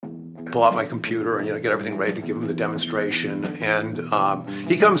pull out my computer and get everything ready to give him the demonstration. And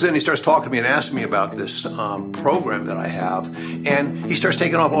he comes in, he starts talking to me and asks me about this program that I have, and he starts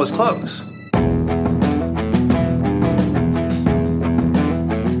taking off all his clothes.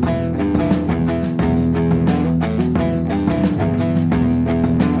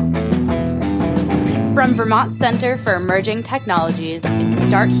 From Vermont Center for Emerging Technologies, it's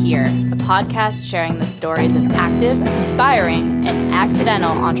Start Here, a podcast sharing the stories of active, aspiring, and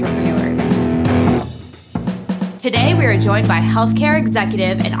accidental entrepreneurs. Today, we are joined by healthcare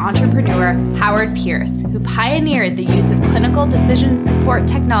executive and entrepreneur Howard Pierce, who pioneered the use of clinical decision support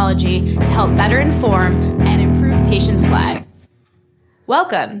technology to help better inform and improve patients' lives.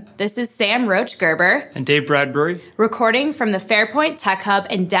 Welcome. This is Sam Roach-Gerber and Dave Bradbury, recording from the Fairpoint Tech Hub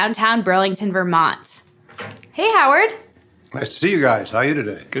in downtown Burlington, Vermont. Hey, Howard. Nice to see you guys. How are you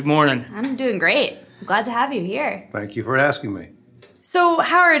today? Good morning. I'm doing great. I'm glad to have you here. Thank you for asking me. So,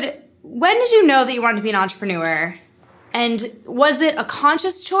 Howard, when did you know that you wanted to be an entrepreneur? And was it a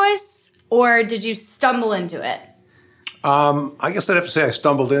conscious choice, or did you stumble into it? I guess I'd have to say I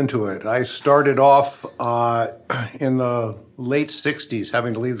stumbled into it. I started off in the late 60s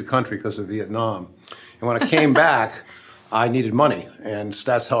having to leave the country because of Vietnam. And when I came back, I needed money, and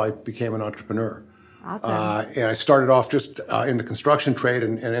that's how I became an entrepreneur. Awesome. And I started off just in the construction trade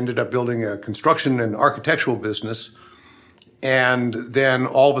and ended up building a construction and architectural business. And then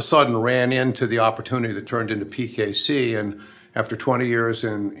all of a sudden ran into the opportunity that turned into PKC. And after 20 years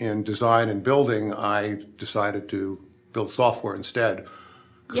in design and building, I decided to build software instead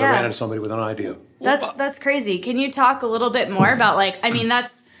because I ran into somebody with an idea. That's crazy. Can you talk a little bit more about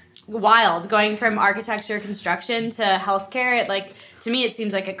that's wild, going from architecture, construction to healthcare. To me, it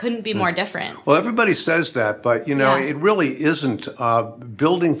seems like it couldn't be more different. Well, everybody says that, but, it really isn't.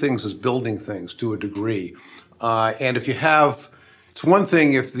 Building things is building things to a degree. And if you it's one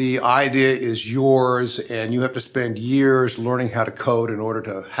thing if the idea is yours and you have to spend years learning how to code in order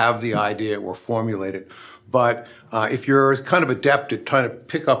to have the idea or formulate it. But if you're kind of adept at trying to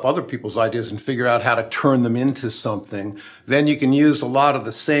pick up other people's ideas and figure out how to turn them into something, then you can use a lot of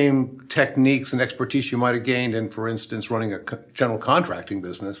the same techniques and expertise you might have gained in, for instance, running a general contracting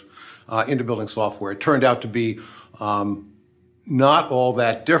business into building software. It turned out to be not all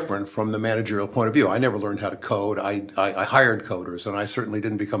that different from the managerial point of view. I never learned how to code. I hired coders, and I certainly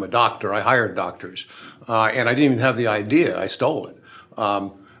didn't become a doctor. I hired doctors. And I didn't even have the idea. I stole it.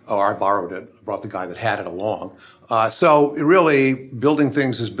 Or I borrowed it. I brought the guy that had it along. So really, building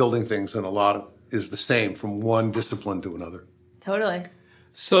things is building things, and a lot is the same from one discipline to another. Totally.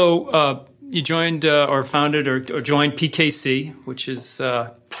 So you joined or founded or joined PKC, which is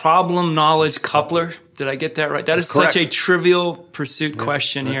Problem Knowledge Coupler. Did I get that right? That's correct. Such a trivial pursuit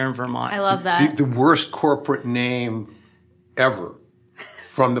question here in Vermont. I love that. The worst corporate name ever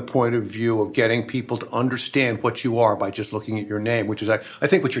from the point of view of getting people to understand what you are by just looking at your name, which is, I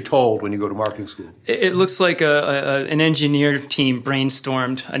think, what you're told when you go to marketing school. It looks like an engineer team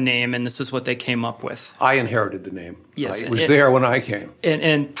brainstormed a name, and this is what they came up with. I inherited the name. Yes. It was there when I came.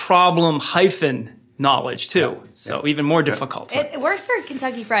 And problem knowledge, too. Yeah. So even more difficult. It worked for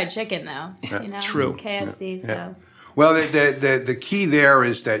Kentucky Fried Chicken, though. Yeah. True. KFC, yeah. so... Well, the key there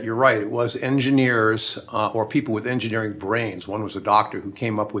is that you're right. It was engineers or people with engineering brains. One was a doctor who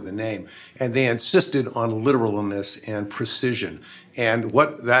came up with the name, and they insisted on literalness and precision. And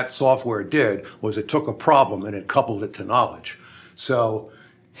what that software did was it took a problem and it coupled it to knowledge. So,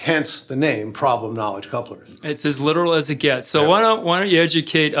 hence the name Problem Knowledge Couplers. It's as literal as it gets. So why don't you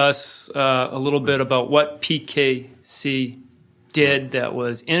educate us a little bit about what PKC did that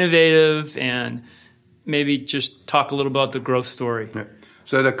was innovative, and maybe just talk a little about the growth story. Yeah.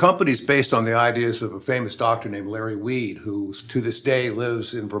 So the company's based on the ideas of a famous doctor named Larry Weed, who to this day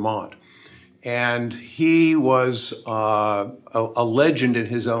lives in Vermont. And he was a legend in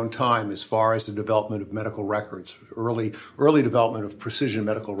his own time as far as the development of medical records, early development of precision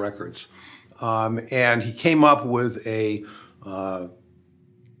medical records. And he came up with a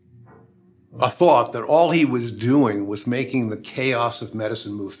thought that all he was doing was making the chaos of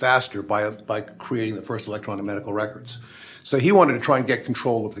medicine move faster by creating the first electronic medical records. So he wanted to try and get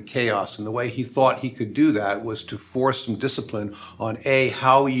control of the chaos, and the way he thought he could do that was to force some discipline on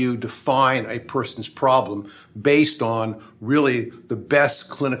how you define a person's problem based on really the best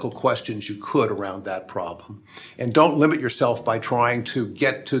clinical questions you could around that problem. And don't limit yourself by trying to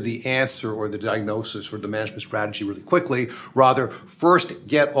get to the answer or the diagnosis or the management strategy really quickly. Rather, first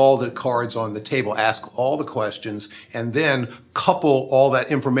get all the cards on the table, ask all the questions, and then couple all that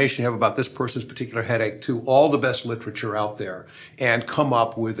information you have about this person's particular headache to all the best literature out there and come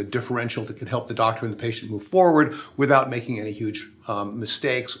up with a differential that can help the doctor and the patient move forward without making any huge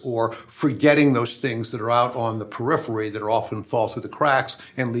mistakes or forgetting those things that are out on the periphery that are often fall through the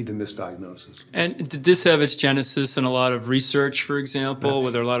cracks and lead to misdiagnosis. And did this have its genesis in a lot of research, for example?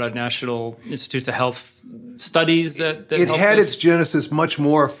 Were there a lot of National Institutes of Health studies that it helped had this? its genesis much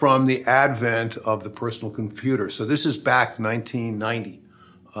more from the advent of the personal computer. So this is back 1990.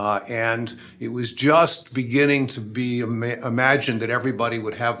 And it was just beginning to be imagined that everybody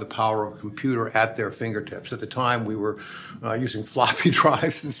would have the power of a computer at their fingertips. At the time, we were using floppy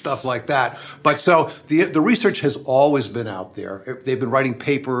drives and stuff like that. But so the research has always been out there. They've been writing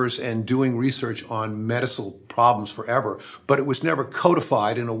papers and doing research on medical problems forever, but it was never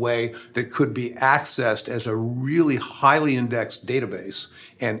codified in a way that could be accessed as a really highly indexed database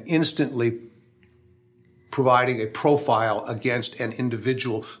and instantly providing a profile against an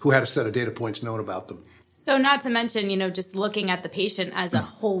individual who had a set of data points known about them. So not to mention, just looking at the patient as a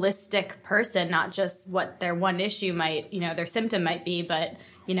holistic person, not just what their one issue might, their symptom might be, but,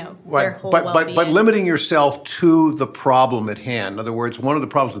 their whole well-being. But limiting yourself to the problem at hand. In other words, one of the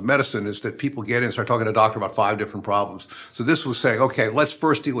problems with medicine is that people get in and start talking to a doctor about 5 different problems. So this was saying, okay, let's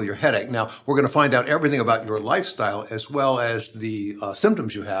first deal with your headache. Now, we're going to find out everything about your lifestyle as well as the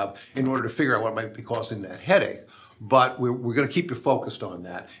symptoms you have in order to figure out what might be causing that headache. But we're going to keep you focused on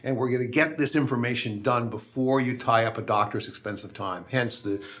that. And we're going to get this information done before you tie up a doctor's expensive time. Hence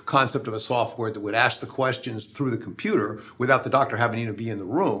the concept of a software that would ask the questions through the computer without the doctor having to be in the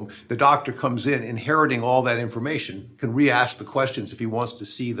room. The doctor comes in inheriting all that information, can re-ask the questions if he wants to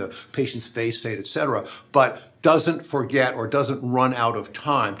see the patient's face state, et cetera, but doesn't forget or doesn't run out of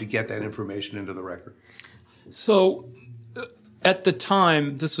time to get that information into the record. So at the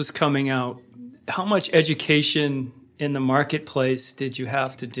time this was coming out, how much education in the marketplace did you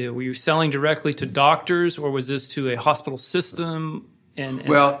have to do? Were you selling directly to doctors, or was this to a hospital system? And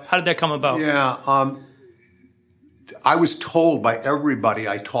well, how did that come about? Yeah, I was told by everybody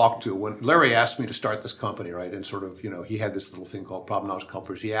I talked to when Larry asked me to start this company, right? And sort of, he had this little thing called Problem Knowledge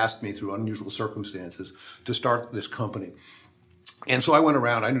Couplers. He asked me through unusual circumstances to start this company. And so I went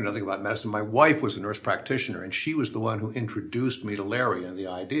around. I knew nothing about medicine. My wife was a nurse practitioner, and she was the one who introduced me to Larry and the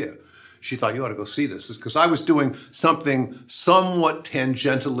idea. She thought, you ought to go see this, because I was doing something somewhat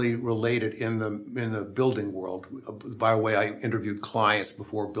tangentially related in the building world. By the way, I interviewed clients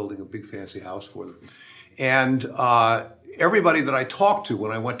before building a big fancy house for them. And everybody that I talked to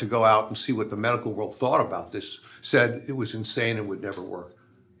when I went to go out and see what the medical world thought about this said it was insane and would never work.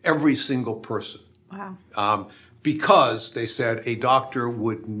 Every single person. Wow. Because they said a doctor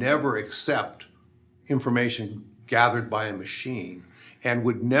would never accept information gathered by a machine and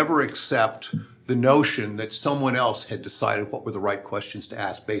would never accept the notion that someone else had decided what were the right questions to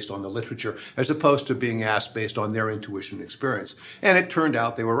ask based on the literature, as opposed to being asked based on their intuition and experience. And it turned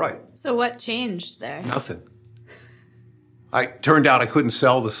out they were right. So what changed there? Nothing. Turned out I couldn't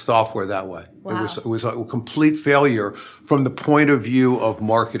sell the software that way. Wow. It was a complete failure from the point of view of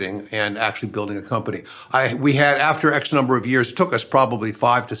marketing and actually building a company. We had, after X number of years, it took us probably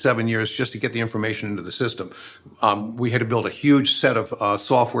 5 to 7 years just to get the information into the system. We had to build a huge set of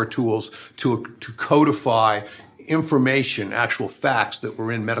software tools to codify information, actual facts that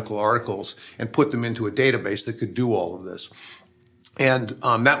were in medical articles, and put them into a database that could do all of this. And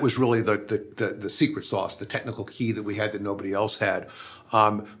that was really the secret sauce, the technical key that we had that nobody else had.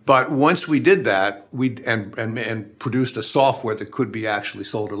 But once we did that, and produced a software that could be actually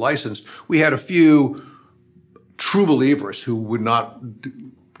sold or licensed, we had a few true believers who would not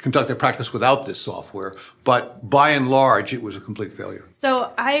conduct their practice without this software. But by and large, it was a complete failure.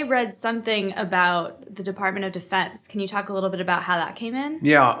 So I read something about the Department of Defense. Can you talk a little bit about how that came in?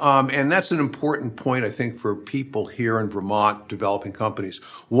 Yeah, and that's an important point, I think, for people here in Vermont developing companies.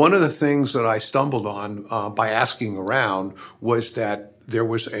 One of the things that I stumbled on by asking around was that there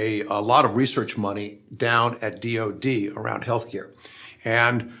was a lot of research money down at DOD around healthcare.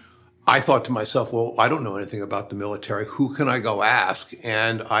 And I thought to myself, well, I don't know anything about the military. Who can I go ask?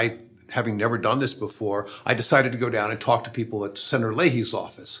 And having never done this before, I decided to go down and talk to people at Senator Leahy's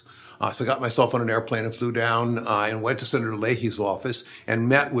office. So I got myself on an airplane and flew down and went to Senator Leahy's office and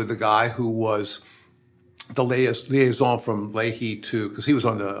met with the guy who was the liaison from Leahy because he was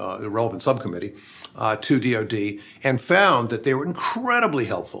on the relevant subcommittee, to DOD, and found that they were incredibly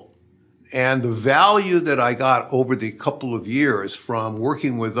helpful. And the value that I got over the couple of years from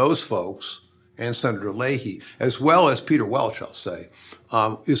working with those folks and Senator Leahy, as well as Peter Welch, I'll say,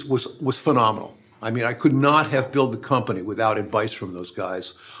 was phenomenal. I mean, I could not have built the company without advice from those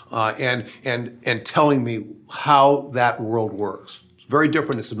guys and telling me how that world works. It's very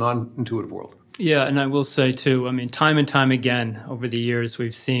different. It's a non-intuitive world. Yeah, and I will say, too, I mean, time and time again over the years,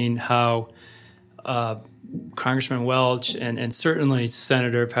 we've seen how Congressman Welch and certainly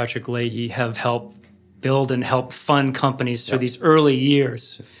Senator Patrick Leahy have helped build and help fund companies through these early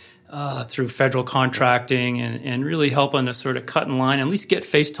years through federal contracting and really helping to sort of cut in line, at least get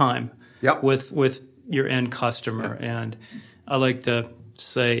face time with your end customer. And I like to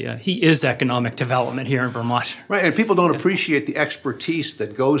say he is economic development here in Vermont. Right, and people don't appreciate the expertise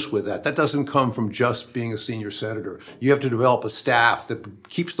that goes with that. That doesn't come from just being a senior senator. You have to develop a staff that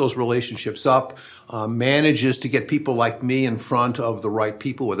keeps those relationships up, manages to get people like me in front of the right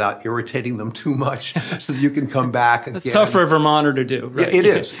people without irritating them too much so that you can come back again. It's tough for a Vermonter to do, right? Yeah, it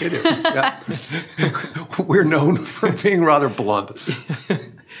is. Yeah. We're known for being rather blunt.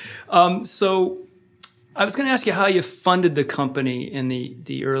 So I was going to ask you how you funded the company in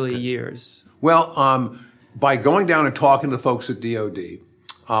the early years. Well, by going down and talking to the folks at DOD,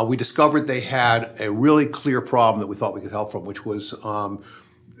 we discovered they had a really clear problem that we thought we could help from, which was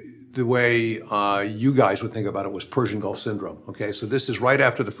the way you guys would think about it was Persian Gulf syndrome. Okay, so this is right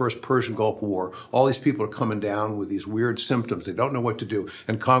after the first Persian Gulf War. All these people are coming down with these weird symptoms. They don't know what to do,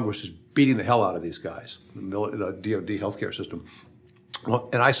 and Congress is beating the hell out of these guys, the DOD healthcare system. Well,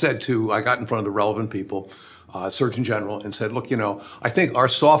 and I got in front of the relevant people, Surgeon General, and said, look, I think our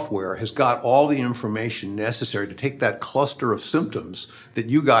software has got all the information necessary to take that cluster of symptoms that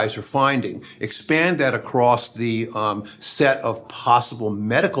you guys are finding, expand that across the set of possible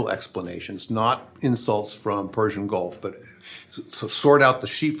medical explanations, not insults from Persian Gulf, but so sort out the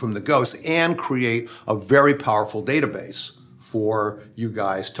sheep from the goats and create a very powerful database for you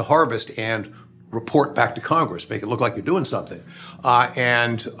guys to harvest and report back to Congress, make it look like you're doing something.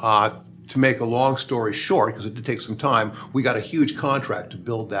 To make a long story short, because it did take some time, we got a huge contract to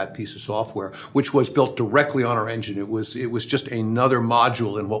build that piece of software, which was built directly on our engine. It was just another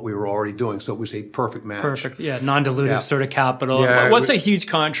module in what we were already doing, so it was a perfect match. Perfect, yeah, non-dilutive sort of capital. Yeah, what's a huge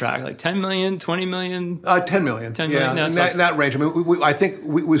contract, like 10 million, 20 million? 10 million. 10 million, yeah, in that range. I mean, I think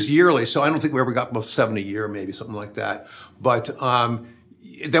it was yearly, so I don't think we ever got about 7 a year, maybe something like that. But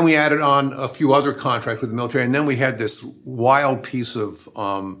then we added on a few other contracts with the military, and then we had this wild piece of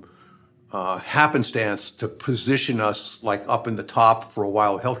happenstance to position us like up in the top for a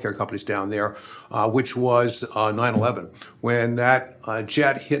while of healthcare companies down there, which was 9/11. When that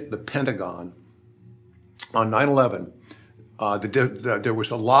jet hit the Pentagon on 9/11, there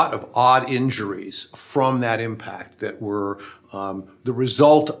was a lot of odd injuries from that impact that were the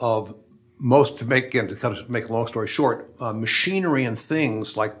result of to make a long story short, machinery and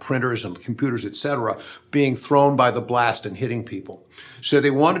things like printers and computers, et cetera, being thrown by the blast and hitting people. So they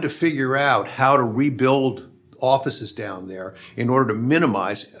wanted to figure out how to rebuild offices down there in order to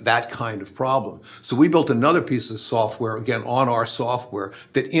minimize that kind of problem. So we built another piece of software, again, on our software,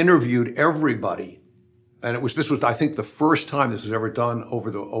 that interviewed everybody. And this was, I think, the first time this was ever done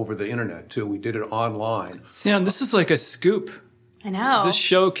over the internet, too. We did it online. Sam, this is like a scoop. I know. This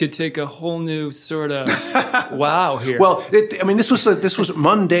show could take a whole new sort of wow here. Well, this was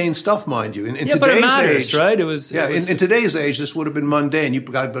mundane stuff, mind you. In today's but it matters, age, right? In today's age, this would have been mundane. You've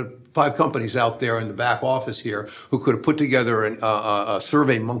got about 5 companies out there in the back office here who could have put together a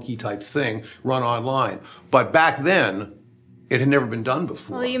Survey Monkey type thing run online. But back then, it had never been done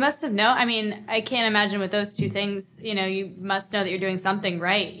before. Well, you must have known. I mean, I can't imagine with those two things, you must know that you're doing something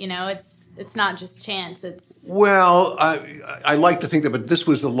right. It's not just chance. Well, I like to think that, but this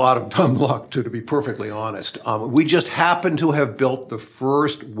was a lot of dumb luck, to be perfectly honest. We just happened to have built the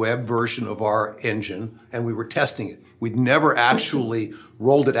first web version of our engine, and we were testing it. We'd never actually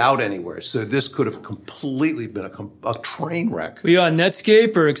rolled it out anywhere, so this could have completely been a train wreck. Were you on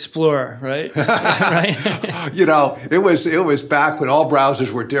Netscape or Explorer, right? Right. It was back when all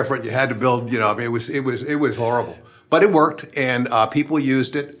browsers were different. You had to build. It was horrible. But it worked, and people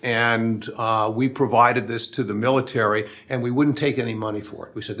used it, and we provided this to the military, and we wouldn't take any money for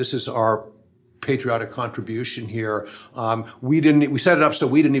it. We said, this is our patriotic contribution here. We set it up so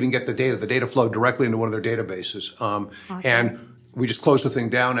we didn't even get the data. The data flowed directly into one of their databases. Awesome. And we just closed the thing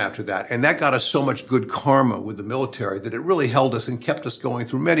down after that. And that got us so much good karma with the military that it really held us and kept us going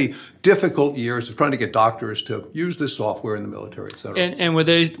through many difficult years of trying to get doctors to use this software in the military, et cetera. And were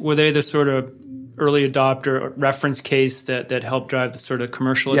they the sort of early adopter reference case that helped drive the sort of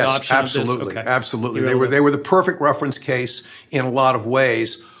commercial adoption of this? Yes, absolutely. Okay. Absolutely. They were the perfect reference case in a lot of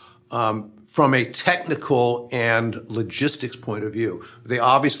ways. From a technical and logistics point of view, they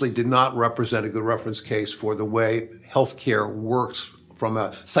obviously did not represent a good reference case for the way healthcare works from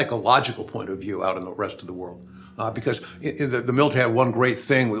a psychological point of view out in the rest of the world. Because the military had one great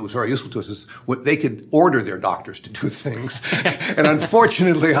thing that was very useful to us is they could order their doctors to do things. And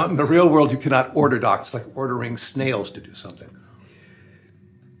unfortunately, out in the real world, you cannot order doctors, like ordering snails to do something.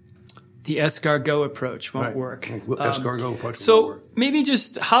 the escargot approach won't work. Escargot approach so won't work. Maybe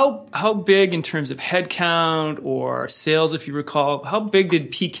just how big in terms of headcount or sales, if you recall, how big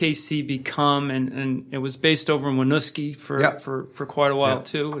did PKC become? And it was based over in Winooski for quite a while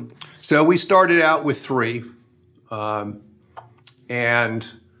too. And so we started out with 3,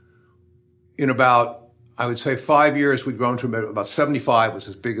 and in about, I would say 5 years, we'd grown to about 75 was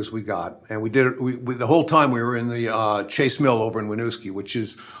as big as we got. And we did it, we the whole time we were in the Chase Mill over in Winooski, which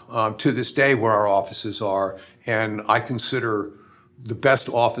is to this day where our offices are. And I consider the best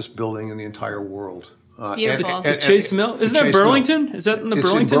office building in the entire world. It's beautiful. Chase Mill? Isn't that Burlington? Mill. Is that in the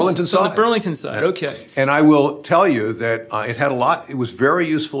Burlington? It's in Burlington side. On the Burlington side, okay. And I will tell you that it was very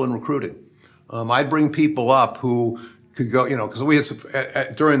useful in recruiting. I'd bring people up who could go, because we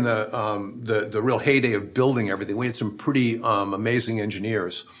had during the real heyday of building everything, we had some pretty amazing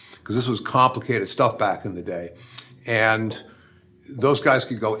engineers, because this was complicated stuff back in the day, and those guys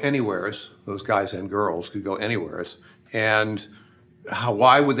could go anywheres. Those guys and girls could go anywheres, and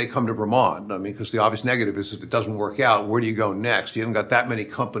why would they come to Vermont? I mean, because the obvious negative is if it doesn't work out, where do you go next? You haven't got that many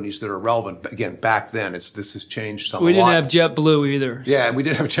companies that are relevant. Again, back then, this has changed some. We didn't have JetBlue either. Yeah, we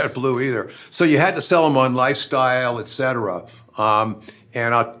didn't have JetBlue either. So you had to sell them on lifestyle, et cetera.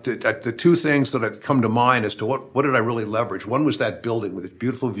 And the 2 things that have come to mind as to what did I really leverage? One was that building with its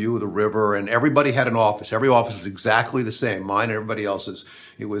beautiful view of the river, and everybody had an office. Every office was exactly the same, mine and everybody else's.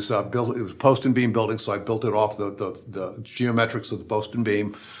 It was built. It was a post and beam building, so I built it off the geometrics of the post and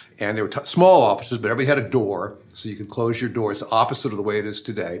beam. And they were small offices, but everybody had a door, so you could close your door. It's the opposite of the way it is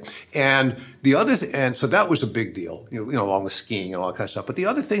today. And the other, and so that was a big deal, along with skiing and all that kind of stuff. But the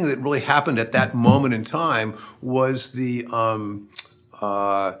other thing that really happened at that moment in time was the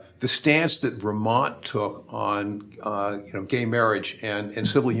stance that Vermont took on, gay marriage and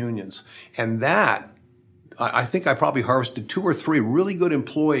civil unions. And that, I think I probably harvested 2 or 3 really good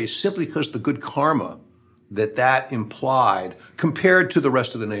employees simply because of the good karma that implied compared to the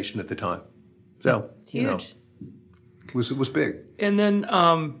rest of the nation at the time. So, it's huge. It was big. And then,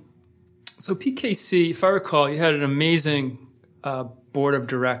 so PKC, if I recall, you had an amazing board of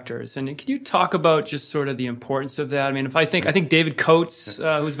directors. And can you talk about just sort of the importance of that? I mean, I think David Coates,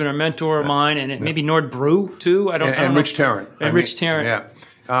 who's been a mentor of mine, and maybe Nord Brew too. I don't know. Rich Tarrant. Rich Tarrant. Yeah.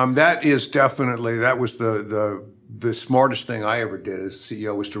 That was the smartest thing I ever did as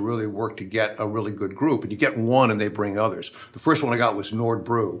CEO, was to really work to get a really good group. And you get one and they bring others. The first one I got was Nord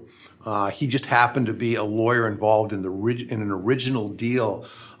Brew. He just happened to be a lawyer involved in an original deal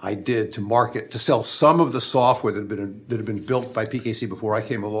I did to sell some of the software that had been built by PKC before I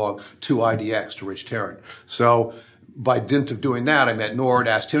came along to IDX, to Rich Tarrant. So by dint of doing that, I met Nord,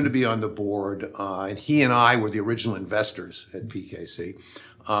 asked him to be on the board, and he and I were the original investors at PKC.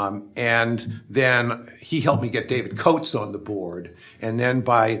 And then he helped me get David Coates on the board. And then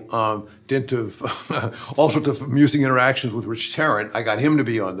by dint of all sorts of amusing interactions with Rich Tarrant, I got him to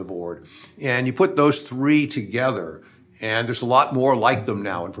be on the board. And you put those 3 together, and there's a lot more like them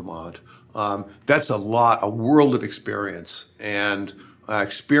now in Vermont. That's a world of experience, and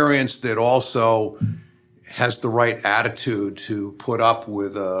experience that also has the right attitude to put up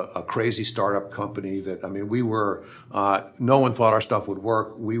with a crazy startup company that, no one thought our stuff would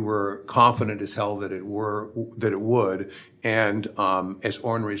work. We were confident as hell that it would, and as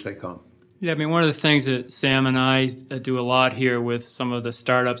ornery as they come. Yeah, one of the things that Sam and I do a lot here with some of the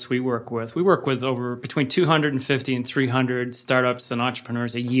startups we work with over between 250 and 300 startups and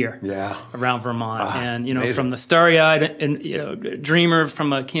entrepreneurs a year around Vermont. And, amazing. From the starry-eyed and, dreamer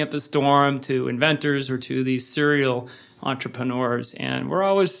from a campus dorm to inventors or to these serial entrepreneurs. And we're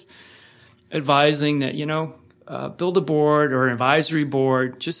always advising that, build a board or an advisory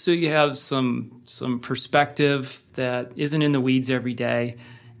board just so you have some perspective that isn't in the weeds every day,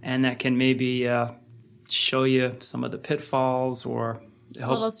 and that can maybe show you some of the pitfalls or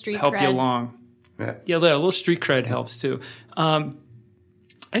help you along. Yeah, a little street cred helps too.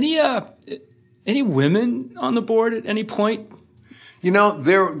 Any women on the board at any point?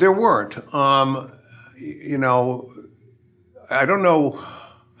 There weren't. I don't know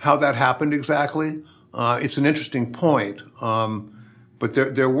how that happened exactly. It's an interesting point. But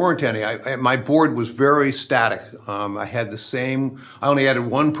there weren't any. My board was very static. I only added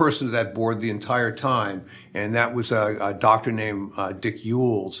one person to that board the entire time, and that was a doctor named Dick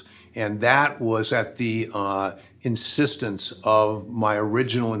Yules. And that was at the insistence of my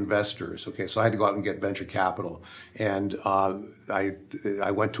original investors. Okay, so I had to go out and get venture capital. And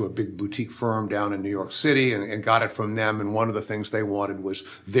I went to a big boutique firm down in New York City and got it from them. And one of the things they wanted was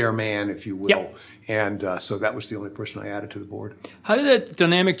their man, if you will. Yep. And so that was the only person I added to the board. How did that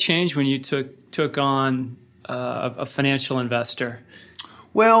dynamic change when you took on a financial investor?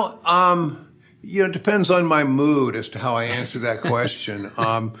 Well, it depends on my mood as to how I answer that question.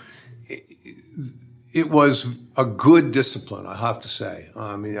 It was a good discipline, I have to say.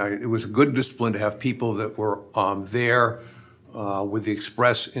 It was a good discipline to have people that were there with the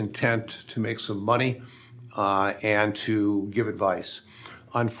express intent to make some money and to give advice.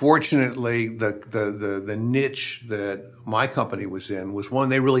 Unfortunately, the niche that my company was in was one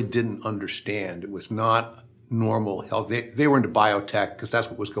they really didn't understand. It was not normal health. They were into biotech because that's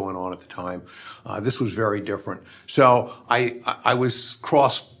what was going on at the time. This was very different. So I was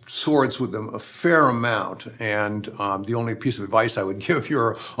cross swords with them a fair amount. And the only piece of advice I would give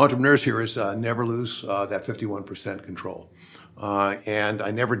your entrepreneurs here is never lose that 51% control. And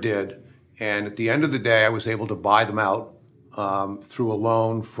I never did. And at the end of the day, I was able to buy them out through a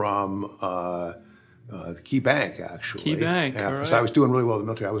loan from the Key Bank, actually. Key Bank, all right. Because I was doing really well in the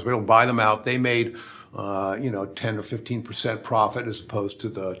military. I was able to buy them out. They made 10 or 15% profit as opposed to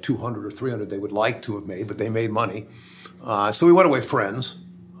the 200 or 300 they would like to have made, but they made money. So we went away friends.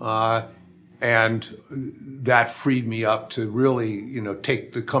 And that freed me up to really,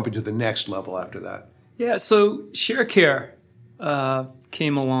 take the company to the next level after that. Yeah, so Sharecare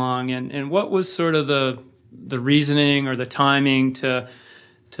came along, and what was sort of the reasoning or the timing to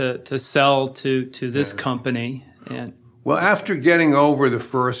sell to this company? And well, after getting over the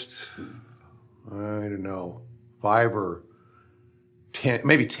first, 5 or 10,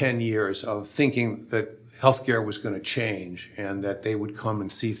 maybe 10 years of thinking that healthcare was going to change and that they would come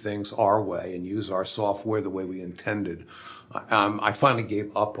and see things our way and use our software the way we intended, I finally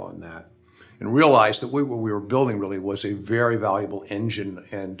gave up on that and realized that what we were building really was a very valuable engine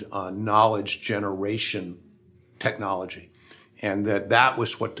and knowledge generation technology. And that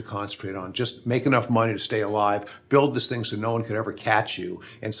was what to concentrate on. Just make enough money to stay alive, build this thing so no one could ever catch you.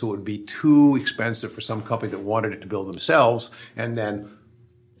 And so it would be too expensive for some company that wanted it to build themselves, and then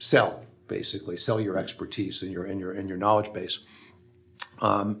basically sell your expertise and your knowledge base.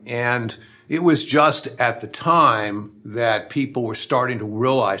 And it was just at the time that people were starting to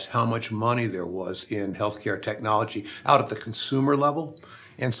realize how much money there was in healthcare technology out at the consumer level.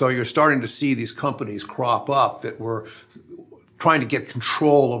 And so you're starting to see these companies crop up that were trying to get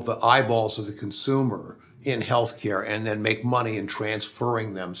control of the eyeballs of the consumer in healthcare and then make money in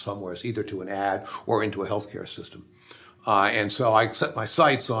transferring them somewhere, either to an ad or into a healthcare system. And so I set my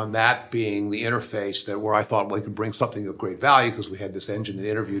sights on that being the interface where I thought, we could bring something of great value because we had this engine that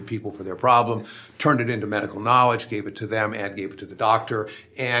interviewed people for their problem, turned it into medical knowledge, gave it to them, and gave it to the doctor.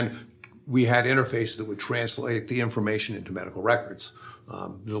 And we had interfaces that would translate the information into medical records.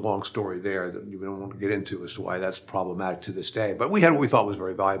 There's a long story there that we don't want to get into as to why that's problematic to this day. But we had what we thought was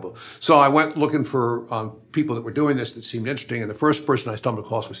very valuable. So I went looking for people that were doing this that seemed interesting. And the first person I stumbled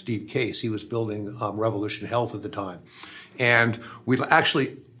across was Steve Case. He was building Revolution Health at the time. And we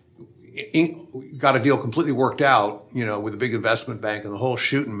actually got a deal completely worked out, with a big investment bank and the whole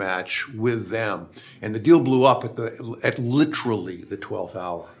shooting match with them. And the deal blew up at literally the 12th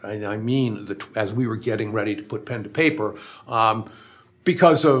hour. And I mean, as we were getting ready to put pen to paper,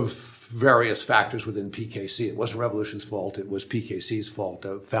 because of various factors within PKC. It wasn't Revolution's fault. It was PKC's fault.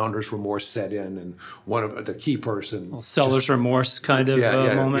 Founder's remorse set in, and one of the key person. Seller's remorse kind of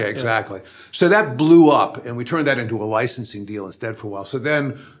moment. Yeah, exactly. Yeah. So that blew up, and we turned that into a licensing deal instead for a while. So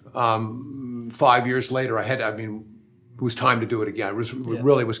then 5 years later, it was time to do it again. It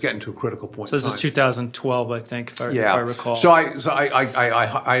really was getting to a critical point. So this is 2012, I think, if I recall. So I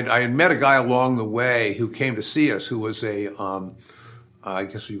had met a guy along the way who came to see us, who was I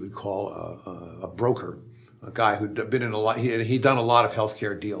guess you would call a broker, a guy who'd been in a lot. He'd done a lot of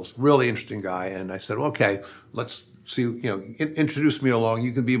healthcare deals. Really interesting guy. And I said, okay, let's see. Introduce me along.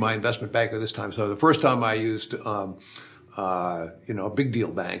 You can be my investment banker this time. So the first time I used, a big deal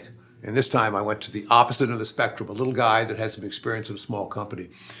bank, and this time I went to the opposite end of the spectrum, a little guy that had some experience in a small company,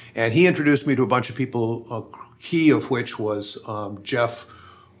 and he introduced me to a bunch of people. Key of which was Jeff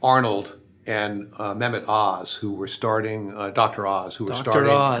Arnold and Mehmet Oz, who were starting Dr. Oz, Dr.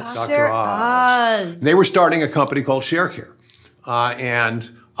 Oz. They were starting a company called Sharecare, and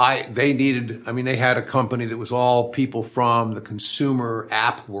they had a company that was all people from the consumer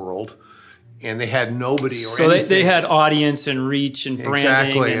app world, and they had nobody or anything. So they had audience and reach and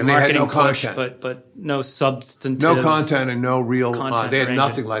branding and marketing push, but no substantive. No content and no real. They had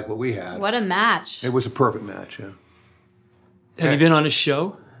nothing like what we had. What a match! It was a perfect match. Yeah. Have you been on a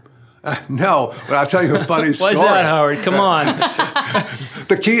show? No, but I'll tell you a funny story. What's that, Howard? Come on.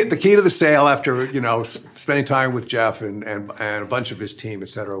 The key to the sale, after spending time with Jeff and a bunch of his team, et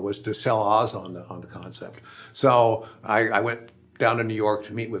cetera, was to sell Oz on the concept. So I went down to New York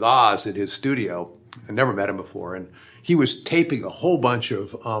to meet with Oz at his studio, I never met him before, and he was taping a whole bunch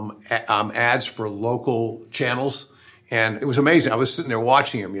of ads for local channels. And it was amazing. I was sitting there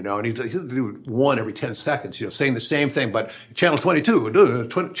watching him, and he'd do one every 10 seconds, saying the same thing, but channel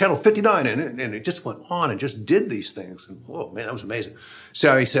 22, channel 59, and it just went on and just did these things. And, whoa, man, that was amazing.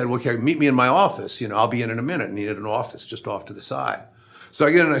 So he said, well, okay, meet me in my office. I'll be in a minute. And he had an office just off to the side. So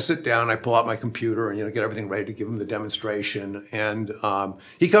I get in and I sit down, and I pull out my computer and, get everything ready to give him the demonstration. And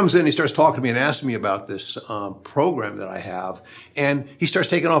he comes in, he starts talking to me and asking me about this program that I have. And he starts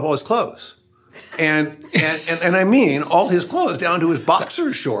taking off all his clothes. And I mean all his clothes down to his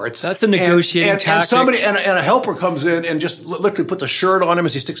boxer shorts. That's a negotiating tactic. And somebody and a helper comes in and just literally puts a shirt on him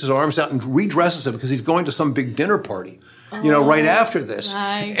as he sticks his arms out and redresses him because he's going to some big dinner party, right after this.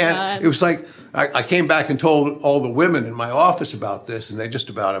 And it was like I came back and told all the women in my office about this, and they just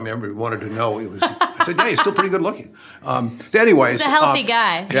about, everybody wanted to know. I said, yeah, he's still pretty good looking. Anyways, he's a healthy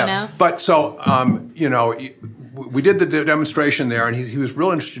guy, yeah. But so, we did the demonstration there, and he was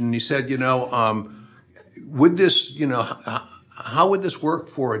real interested, and he said, would this, how would this work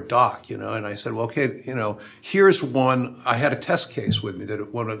for a doc, And I said, well, okay, here's one. I had a test case with me that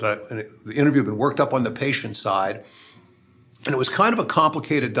the interview had been worked up on the patient side, and it was kind of a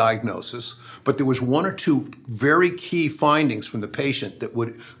complicated diagnosis, but there was one or two very key findings from the patient that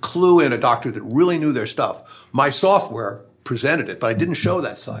would clue in a doctor that really knew their stuff. My software presented it, but I didn't show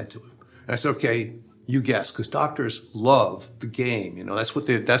that side to him. And I said, okay, you guess, because doctors love the game. That's what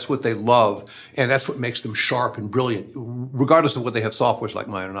they love, and that's what makes them sharp and brilliant, regardless of whether they have softwares like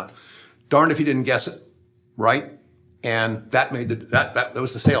mine or not. Darned if you didn't guess it, right? And that made that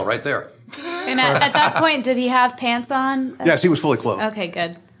was the sale right there. And at that point, did he have pants on? Yes, he was fully clothed. Okay,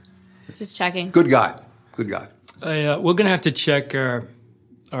 good. Just checking. Good guy. We're gonna have to check our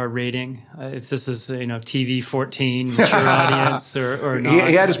rating, if this is TV 14 mature audience or not.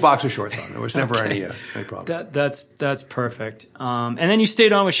 He had his boxer shorts on. There was never any problem. That's perfect. And then you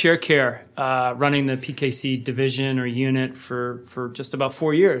stayed on with Sharecare, running the PKC division or unit for just about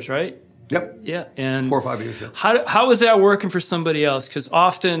 4 years, right? Yep. Yeah, and 4 or 5 years. Yeah. How is that working for somebody else? Because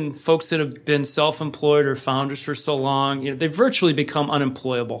often folks that have been self-employed or founders for so long, they virtually become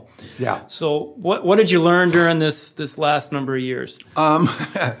unemployable. Yeah. So what did you learn during this last number of years?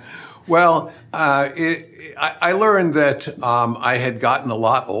 Well, I learned that I had gotten a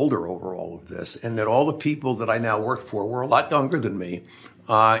lot older over all of this, and that all the people that I now work for were a lot younger than me.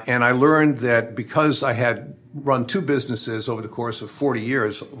 And I learned that because I had run 2 businesses over the course of 40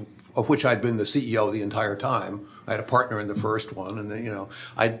 years, of which I'd been the CEO the entire time. I had a partner in the first one, and then,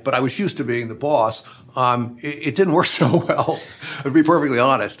 but I was used to being the boss. It didn't work so well, to be perfectly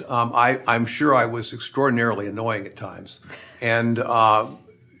honest. I'm sure I was extraordinarily annoying at times. And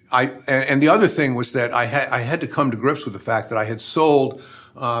and the other thing was that I had to come to grips with the fact that I had sold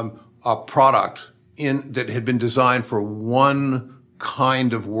a product that had been designed for one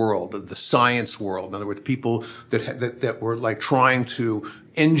kind of world, of the science world. In other words, people that were like trying to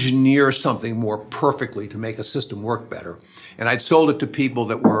engineer something more perfectly to make a system work better. And I'd sold it to people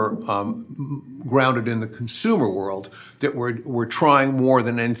that were grounded in the consumer world, that were trying more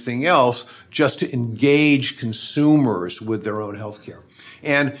than anything else just to engage consumers with their own healthcare.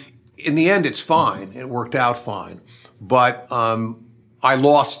 And in the end, it's fine. It worked out fine. But I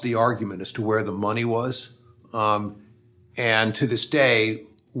lost the argument as to where the money was. And to this day,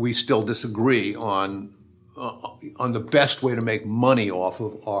 we still disagree on the best way to make money off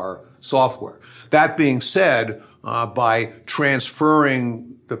of our software. That being said, by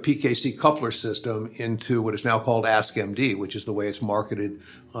transferring the PKC coupler system into what is now called AskMD, which is the way it's marketed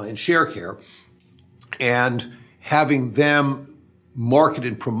in Sharecare, and having them market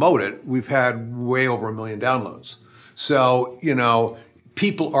and promote it, we've had way over 1 million downloads. So,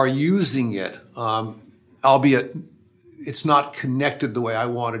 people are using it, albeit it's not connected the way I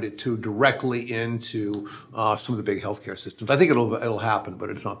wanted it to directly into some of the big healthcare systems. I think it'll happen, but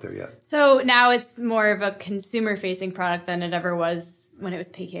it's not there yet. So now it's more of a consumer-facing product than it ever was when it was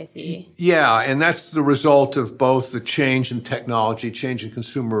PKC. Yeah, and that's the result of both the change in technology, change in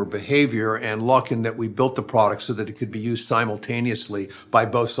consumer behavior, and luck in that we built the product so that it could be used simultaneously by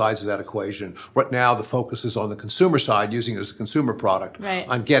both sides of that equation. Right now, the focus is on the consumer side, using it as a consumer product, right,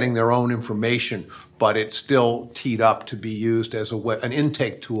 on getting their own information, but it's still teed up to be used as an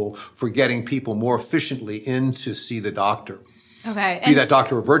intake tool for getting people more efficiently in to see the doctor. Okay. Be that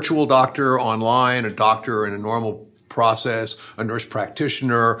doctor a virtual doctor online, a doctor in a normal process, a nurse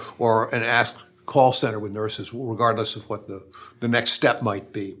practitioner, or an Ask call center with nurses, regardless of what the next step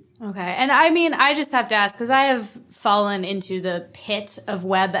might be. Okay. And I mean, I just have to ask, because I have fallen into the pit of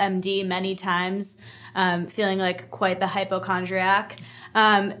WebMD many times, feeling like quite the hypochondriac.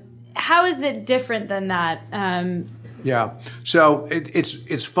 how is it different than that? Yeah. So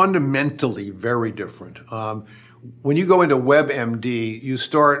it's fundamentally very different. When you go into WebMD, you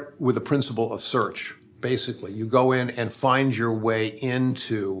start with the principle of search. Basically, you go in and find your way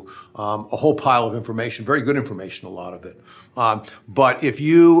into a whole pile of information, very good information, a lot of it. But if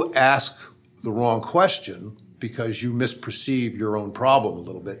you ask the wrong question because you misperceive your own problem a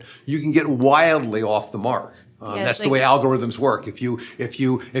little bit, you can get wildly off the mark. That's the way algorithms work. If you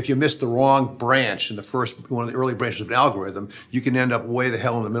miss the wrong branch in one of the early branches of an algorithm, you can end up way the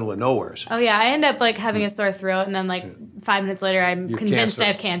hell in the middle of nowhere. Oh yeah, I end up like having a sore throat, and then like 5 minutes later, I'm convinced I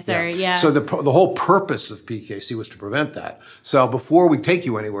have cancer. Yeah. So the whole purpose of PKC was to prevent that. So before we take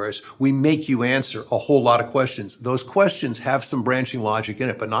you anywhere, we make you answer a whole lot of questions. Those questions have some branching logic in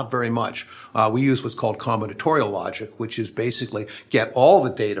it, but not very much. We use what's called combinatorial logic, which is basically get all the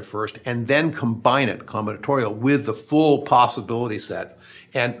data first and then combine it, combinatorial, with the full possibility set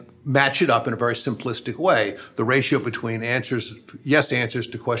and match it up in a very simplistic way. The ratio between yes answers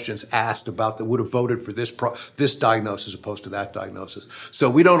to questions asked about that would have voted for this diagnosis as opposed to that diagnosis. So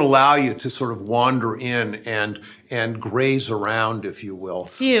we don't allow you to sort of wander in and graze around, if you will.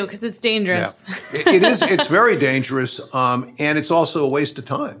 Phew, because it's dangerous. Yeah. It is. It's very dangerous, and it's also a waste of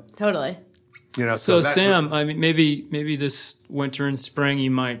time. Totally. So Sam, I mean, maybe this winter and spring you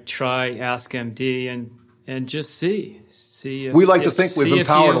might try Ask MD and just see if, we like to think we've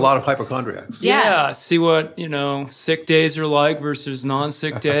empowered a lot of hypochondriacs. Yeah, see what sick days are like versus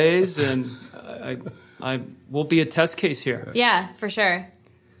non-sick days, and I will be a test case here. Yeah, for sure.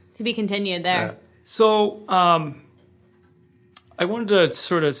 To be continued there. Yeah. So I wanted to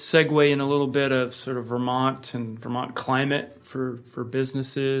sort of segue in a little bit of sort of Vermont and Vermont climate for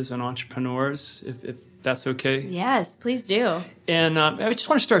businesses and entrepreneurs, if that's okay. Yes, please do. And I just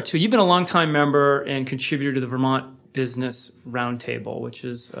want to start too. You've been a longtime member and contributor to the Vermont Business Roundtable, which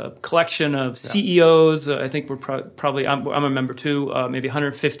is a collection of CEOs. I think we're probably, I'm a member too, maybe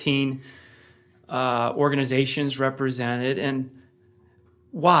 115 organizations represented. And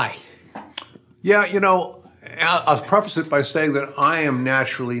why? Yeah, I'll preface it by saying that I am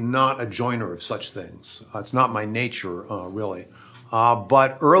naturally not a joiner of such things. It's not my nature, really.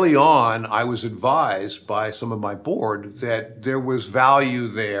 But early on, I was advised by some of my board that there was value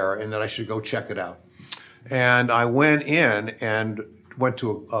there and that I should go check it out. And I went in and went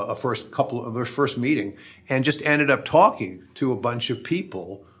to a first meeting and just ended up talking to a bunch of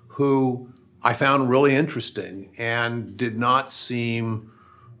people who I found really interesting and did not seem,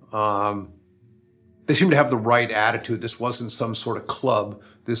 they seemed to have the right attitude. This wasn't some sort of club.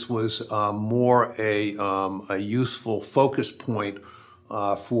 This was more a useful focus point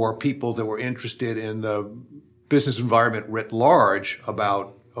for people that were interested in the business environment writ large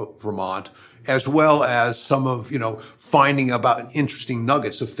about Vermont, as well as some of finding about interesting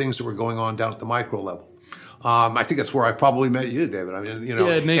nuggets of things that were going on down at the micro level. I think that's where I probably met you, David. I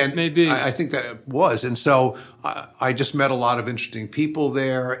mean, maybe. I think that it was, and so I just met a lot of interesting people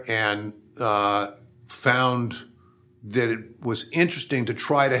there and found that it was interesting to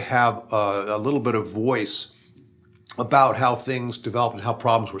try to have a little bit of voice about how things developed and how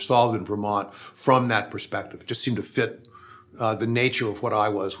problems were solved in Vermont from that perspective. It just seemed to fit the nature of what I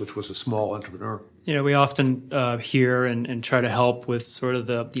was, which was a small entrepreneur. We often hear and try to help with sort of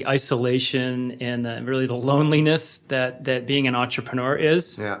the isolation and really the loneliness that being an entrepreneur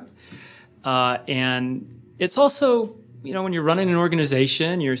is. Yeah. And it's also, when you're running an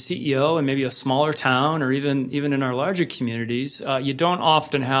organization, you're a CEO in maybe a smaller town or even in our larger communities, you don't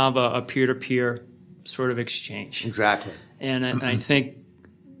often have a peer-to-peer sort of exchange. Exactly. And I think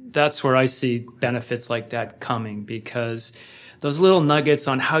that's where I see benefits like that coming, because those little nuggets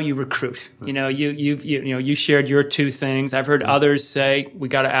on how you recruit. You shared your 2 things. I've heard others say we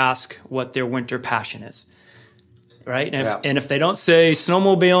got to ask what their winter passion is, right? And if they don't say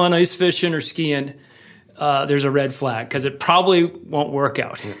snowmobiling, ice fishing, or skiing, there's a red flag, because it probably won't work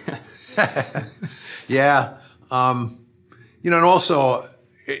out. Yeah. And also,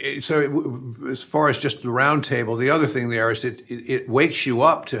 so as far as just the roundtable, the other thing there is it wakes you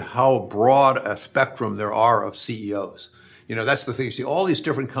up to how broad a spectrum there are of CEOs. That's the thing. You see all these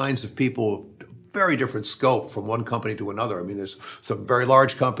different kinds of people, very different scope from one company to another. I mean, there's some very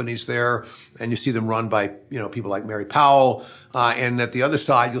large companies there, and you see them run by, people like Mary Powell. And at the other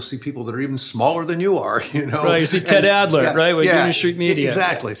side, you'll see people that are even smaller than you are, Right, you see Ted Adler, right, with Union Street Media.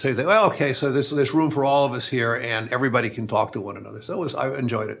 Exactly. So you think, well, okay, so there's room for all of us here, and everybody can talk to one another. So I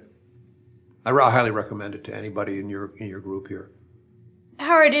enjoyed it. I highly recommend it to anybody in your group here.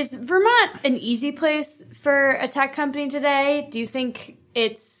 Howard, is Vermont an easy place for a tech company today? Do you think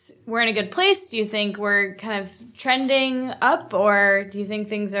we're in a good place? Do you think we're kind of trending up, or do you think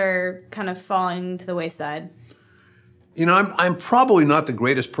things are kind of falling to the wayside? I'm probably not the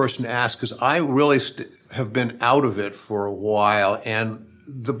greatest person to ask because I really have been out of it for a while.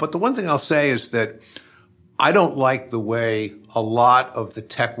 But the one thing I'll say is that I don't like the way a lot of the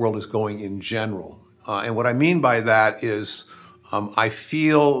tech world is going in general. And what I mean by that is I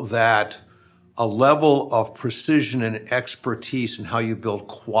feel that a level of precision and expertise in how you build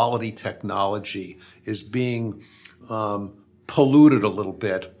quality technology is being polluted a little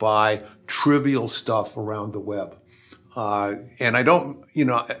bit by trivial stuff around the web. And I don't,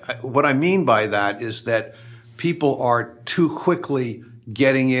 what I mean by that is that people are too quickly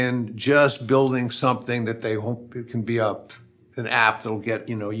getting in, just building something that they hope it can be an app that'll get,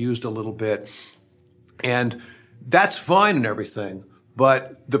 used a little bit. And that's fine and everything.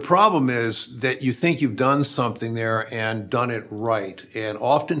 But the problem is that you think you've done something there and done it right. And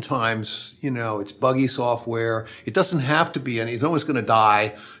oftentimes, it's buggy software. It doesn't have to be no one's going to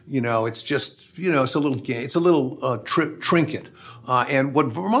die. It's just, it's a little game. It's a little trinket. And what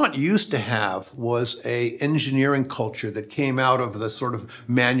Vermont used to have was a engineering culture that came out of the sort of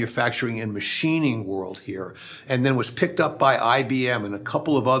manufacturing and machining world here, and then was picked up by IBM and a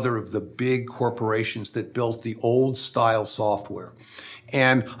couple of other of the big corporations that built the old style software.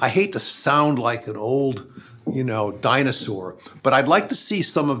 And I hate to sound like an old, dinosaur, but I'd like to see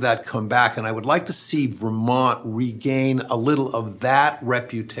some of that come back, and I would like to see Vermont regain a little of that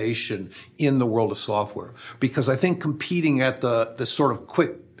reputation in the world of software. Because I think competing at the sort of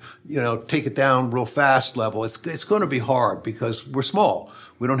quick, take it down real fast level, it's going to be hard because we're small.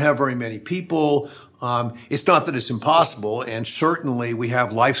 We don't have very many people. It's not that it's impossible, and certainly we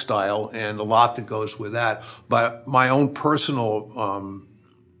have lifestyle and a lot that goes with that. But my own personal,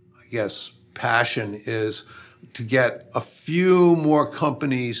 passion is to get a few more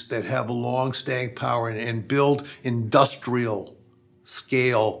companies that have a long staying power and build industrial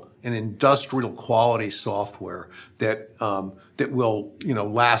scale and industrial quality software that will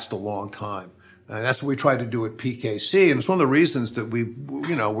last a long time. And that's what we try to do at PKC, and it's one of the reasons that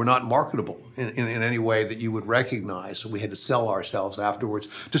we're not marketable in any way that you would recognize. So we had to sell ourselves afterwards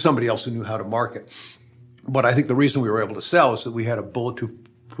to somebody else who knew how to market. But I think the reason we were able to sell is that we had a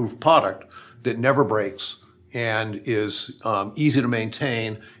bulletproof product that never breaks and is easy to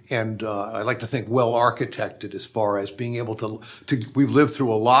maintain, and I like to think well architected as far as being able to. We've lived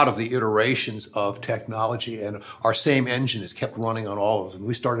through a lot of the iterations of technology, and our same engine has kept running on all of them.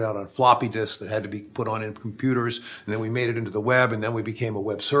 We started out on floppy disks that had to be put on in computers, and then we made it into the web, and then we became a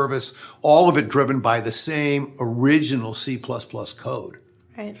web service. All of it driven by the same original C++ code.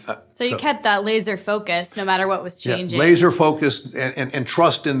 Right. So you kept that laser focus no matter what was changing. Yeah, laser focused and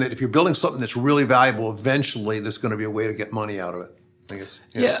trust in that if you're building something that's really valuable, eventually there's going to be a way to get money out of it, I guess.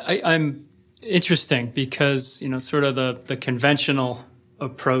 Yeah, I'm interesting because, sort of the conventional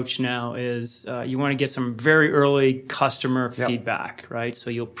approach now is you want to get some very early customer feedback, right? So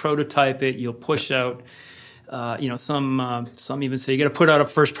you'll prototype it, you'll push out, some even say you got to put out a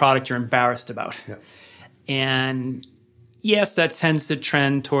first product you're embarrassed about. Yeah. And yes, that tends to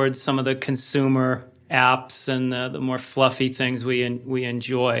trend towards some of the consumer apps and the more fluffy things we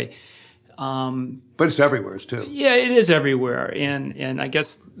enjoy. But it's everywhere too. Yeah, it is everywhere, and I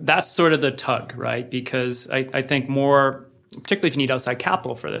guess that's sort of the tug, right? Because I think more, particularly if you need outside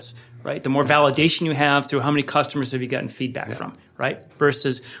capital for this, right? The more validation you have through how many customers have you gotten feedback from, right?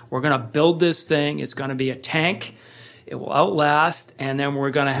 Versus we're going to build this thing, it's going to be a tank, it will outlast, and then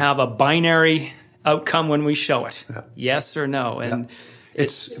we're going to have a binary outcome when we show it, yes or no. And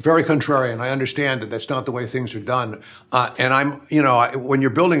it's very contrarian. I understand that that's not the way things are done. And when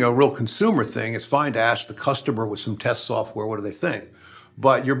you're building a real consumer thing, it's fine to ask the customer with some test software, what do they think?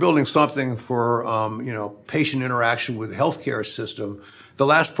 But you're building something for, patient interaction with the healthcare system. The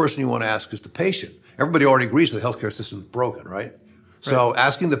last person you want to ask is the patient. Everybody already agrees that the healthcare system is broken, right? So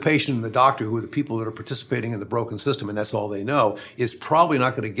asking the patient and the doctor, who are the people that are participating in the broken system, and that's all they know, is probably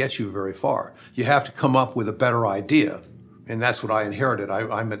not going to get you very far. You have to come up with a better idea. And that's what I inherited.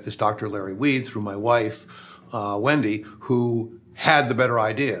 I met this Dr. Larry Weed through my wife, Wendy, who had the better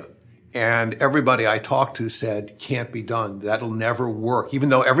idea. And everybody I talked to said, can't be done. That'll never work. Even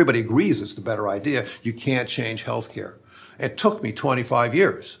though everybody agrees it's the better idea, you can't change healthcare. It took me 25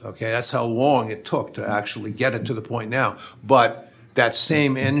 years. Okay, that's how long it took to actually get it to the point now. But that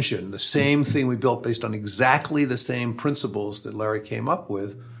same engine, the same thing we built based on exactly the same principles that Larry came up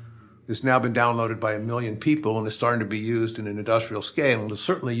with, has now been downloaded by 1 million people and is starting to be used in an industrial scale, and is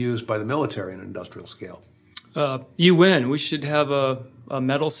certainly used by the military in an industrial scale. You win. We should have a a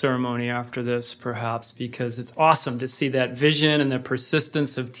medal ceremony after this, perhaps, because it's awesome to see that vision and the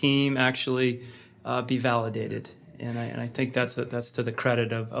persistence of team actually be validated. And I think that's to the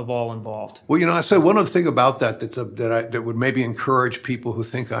credit of all involved. Well, I say one other thing about that would maybe encourage people who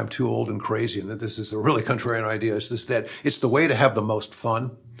think I'm too old and crazy and that this is a really contrarian idea is that it's the way to have the most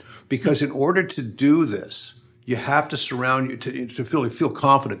fun. Because in order to do this, you have to surround you to feel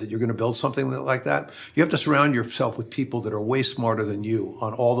confident that you're going to build something like that. You have to surround yourself with people that are way smarter than you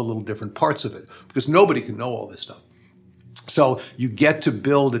on all the little different parts of it, because nobody can know all this stuff. So you get to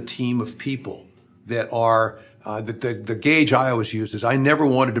build a team of people that are the gauge I always use is I never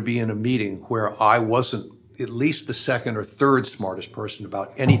wanted to be in a meeting where I wasn't at least the second or third smartest person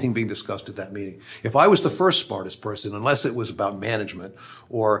about anything being discussed at that meeting. If I was the first smartest person, unless it was about management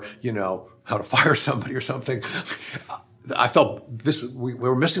or, how to fire somebody or something, I felt we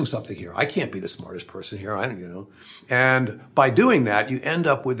were missing something here. I can't be the smartest person here. And by doing that, you end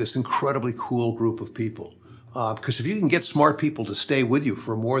up with this incredibly cool group of people. Because if you can get smart people to stay with you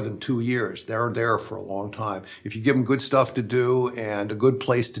for more than 2 years, they're there for a long time. If you give them good stuff to do and a good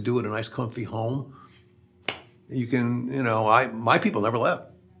place to do it, a nice comfy home, you can, my people never left.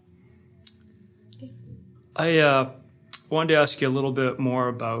 I wanted to ask you a little bit more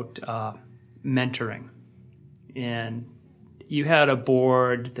about mentoring. And you had a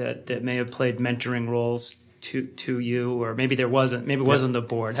board that may have played mentoring roles to you, or maybe there wasn't. Maybe it wasn't the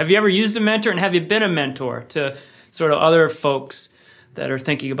board. Have you ever used a mentor, and have you been a mentor to sort of other folks that are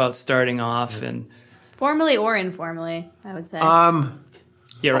thinking about starting off? And formally or informally, I would say.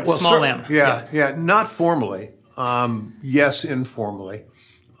 Yeah, right. Small M. Yeah, not formally. Yes, informally.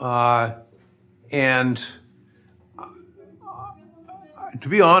 And to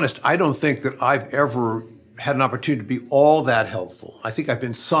be honest, I don't think that I've ever had an opportunity to be all that helpful. I think I've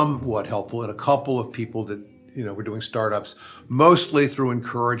been somewhat helpful in a couple of people that, were doing startups, mostly through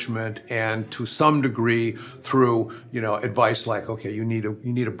encouragement and to some degree through, advice like, okay, you need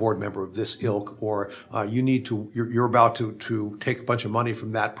a board member of this ilk, or you're about to take a bunch of money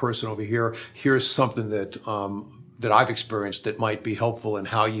from that person over here. Here's something that I've experienced that might be helpful in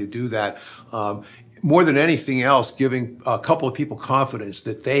how you do that. More than anything else, giving a couple of people confidence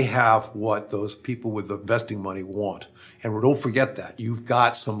that they have what those people with the investing money want. And don't forget that. You've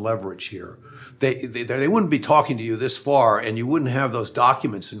got some leverage here. They wouldn't be talking to you this far, and you wouldn't have those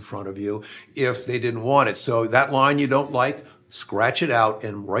documents in front of you if they didn't want it. So that line you don't like, scratch it out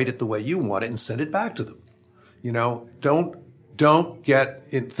and write it the way you want it and send it back to them. Don't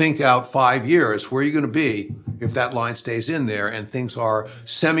think out 5 years. Where are you going to be if that line stays in there and things are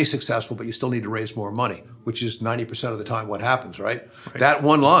semi-successful, but you still need to raise more money, which is 90% of the time what happens, right? That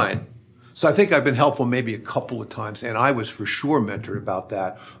one line. So I think I've been helpful maybe a couple of times, and I was for sure mentored about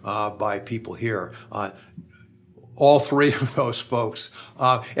that by people here. All three of those folks.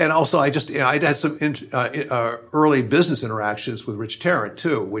 And also I had some early business interactions with Rich Tarrant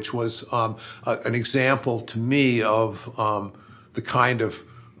too, which was an example to me of the kind of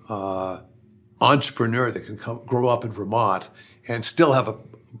entrepreneur that can grow up in Vermont and still have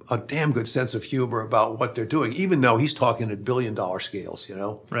a damn good sense of humor about what they're doing, even though he's talking at billion-dollar scales,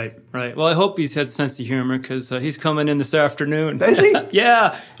 Right. Well, I hope he's had a sense of humor because he's coming in this afternoon. Is he?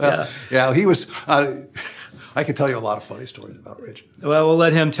 Yeah. He was... I could tell you a lot of funny stories about Rich. Well, we'll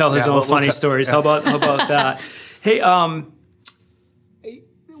let him tell his own funny stories. Yeah. How about that? Hey,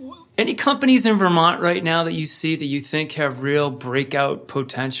 any companies in Vermont right now that you see that you think have real breakout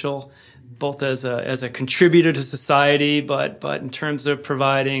potential, both as a contributor to society, but in terms of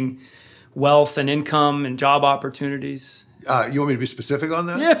providing wealth and income and job opportunities? You want me to be specific on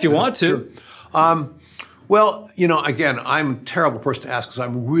that? Yeah, if you want to. Sure. Well, again, I'm a terrible person to ask because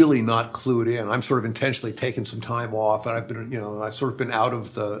I'm really not clued in. I'm sort of intentionally taking some time off, and I've been, I've sort of been out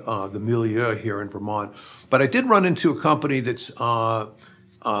of the milieu here in Vermont. But I did run into a company that's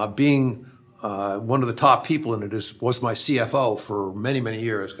being one of the top people in it was my CFO for many, many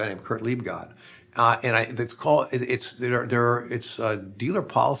years, a guy named Kurt Liebgott. And it's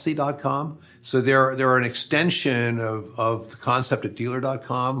dealerpolicy.com. So they're an extension of the concept of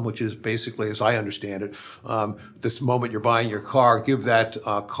dealer.com, which is basically, as I understand it, this moment you're buying your car, give that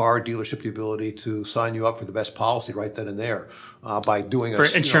car dealership the ability to sign you up for the best policy right then and there by doing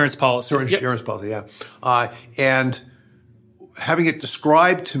insurance policy. For insurance policy, yeah. And having it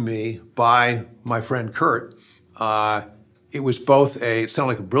described to me by my friend Kurt, it was both it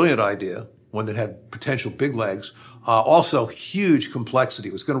sounded like a brilliant idea, one that had potential big legs, also huge complexity.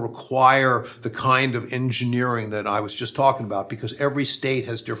 It was going to require the kind of engineering that I was just talking about because every state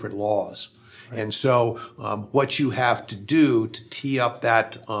has different laws. And so what you have to do to tee up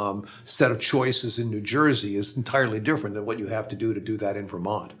that set of choices in New Jersey is entirely different than what you have to do that in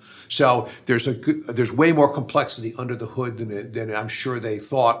Vermont. So there's way more complexity under the hood than I'm sure they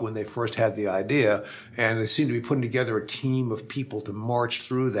thought when they first had the idea. And they seem to be putting together a team of people to march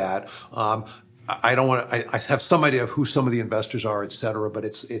through that. I don't want to. I have some idea of who some of the investors are, et cetera, but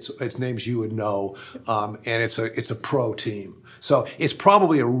it's names you would know, and it's a pro team. So it's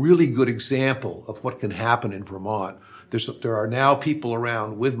probably a really good example of what can happen in Vermont. There are now people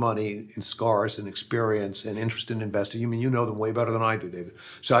around with money and scars and experience and interest in investing. You know them way better than I do, David.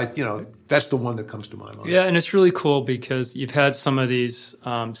 So that's the one that comes to my mind. Yeah, and it's really cool because you've had some of these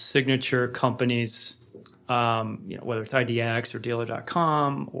signature companies. Whether it's IDX or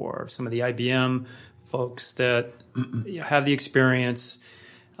Dealer.com or some of the IBM folks that have the experience,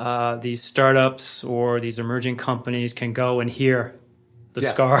 these startups or these emerging companies can go and hear the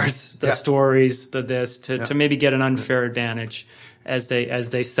scars, the stories, to maybe get an unfair advantage as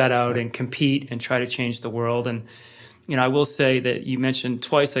they set out and compete and try to change the world. And I will say that you mentioned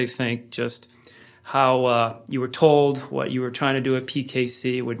twice, I think, just how you were told what you were trying to do at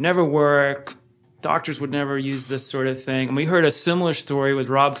PKC would never work. Doctors would never use this sort of thing. And we heard a similar story with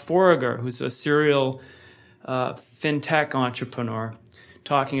Rob Forager, who's a serial fintech entrepreneur,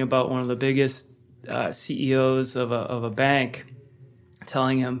 talking about one of the biggest CEOs of a bank,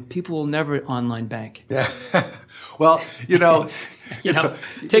 telling him people will never online bank. Yeah. Well, take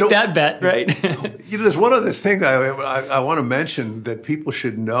that bet, right? There's one other thing I want to mention that people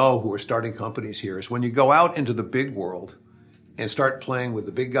should know who are starting companies here is when you go out into the big world and start playing with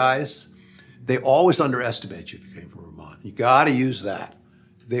the big guys, they always underestimate you if you came from Vermont. You got to use that.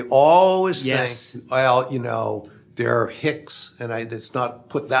 They always think, well, they're hicks, and it's not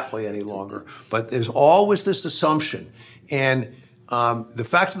put that way any longer. But there's always this assumption. And the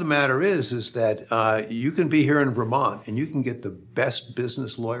fact of the matter is that you can be here in Vermont, and you can get the best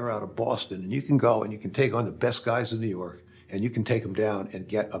business lawyer out of Boston, and you can go and you can take on the best guys in New York, and you can take them down and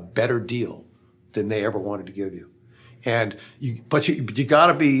get a better deal than they ever wanted to give you. And you got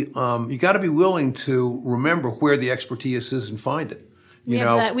to be willing to remember where the expertise is and find it. We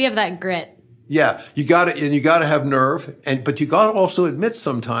have that grit. Yeah, you got to have nerve, but you got to also admit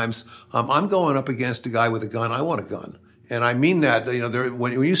sometimes I'm going up against a guy with a gun. I want a gun, and I mean that.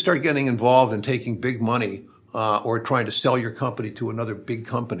 When you start getting involved in taking big money or trying to sell your company to another big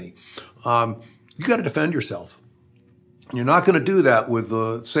company, you got to defend yourself. You're not going to do that with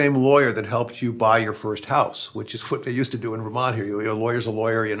the same lawyer that helped you buy your first house, which is what they used to do in Vermont here. A lawyer's a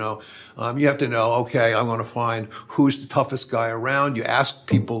lawyer, you have to know, okay, I'm going to find who's the toughest guy around. You ask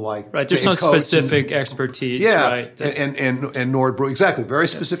people like right. There's some specific expertise, right? And Nordbrook, exactly, very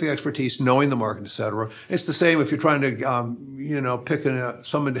specific expertise, knowing the market, et cetera. It's the same if you're trying to, pick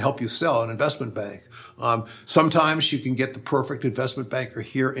someone to help you sell, an investment bank. Sometimes you can get the perfect investment banker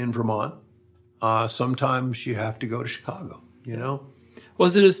here in Vermont. Sometimes you have to go to Chicago,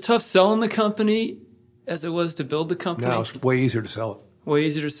 Was it as tough selling the company as it was to build the company? No, it's way easier to sell it. Way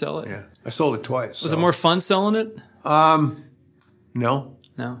easier to sell it? Yeah. I sold it twice. Was it more fun selling it? No.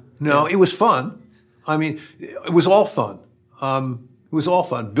 No, it was fun. I mean, it was all fun.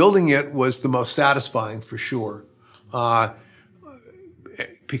 Building it was the most satisfying for sure.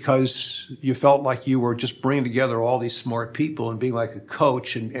 Because you felt like you were just bringing together all these smart people and being like a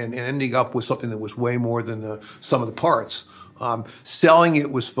coach and ending up with something that was way more than the sum of the parts. Selling it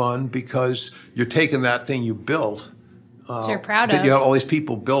was fun because you're taking that thing you built. That you're proud that of. You have all these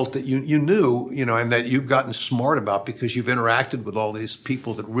people built that you knew, and that you've gotten smart about because you've interacted with all these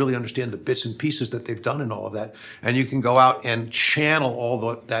people that really understand the bits and pieces that they've done and all of that. And you can go out and channel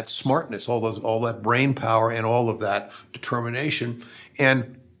all that smartness, all that brain power and all of that determination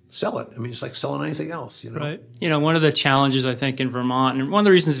and sell it. I mean, it's like selling anything else, Right. One of the challenges I think in Vermont, and one of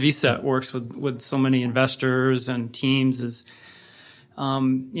the reasons VSET works with so many investors and teams is,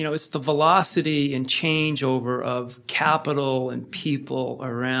 it's the velocity and changeover of capital and people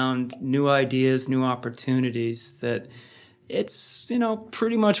around new ideas, new opportunities that it's,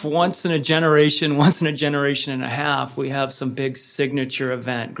 pretty much once in a generation and a half, we have some big signature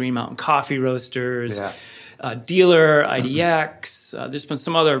event, Green Mountain Coffee Roasters, Dealer, IDX. There's been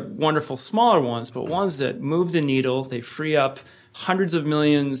some other wonderful smaller ones, but ones that move the needle. They free up hundreds of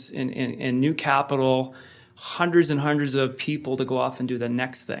millions in new capital, hundreds and hundreds of people to go off and do the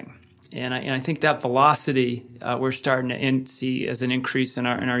next thing. And I think that velocity we're starting to see as an increase in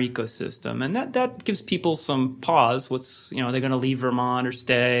our ecosystem, and that gives people some pause. Are they going to leave Vermont or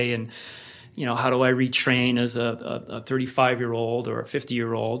stay? And how do I retrain as a 35-year-old or a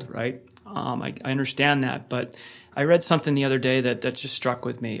 50-year-old, right? I understand that, but I read something the other day that just struck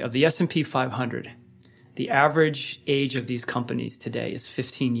with me. Of the S&P 500, the average age of these companies today is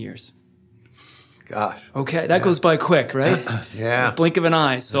 15 years. Gosh. Okay, that goes by quick, right? Yeah. A blink of an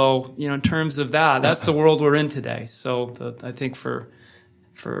eye. So, in terms of that's the world we're in today. So, I think for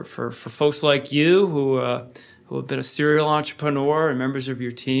folks like you who have been a serial entrepreneur and members of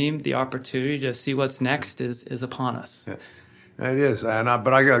your team, the opportunity to see what's next is upon us. Yeah. It is,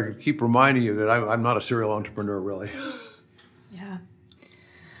 but I got to keep reminding you that I'm not a serial entrepreneur, really. Yeah.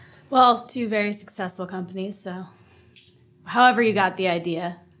 Well, two very successful companies, so however you got the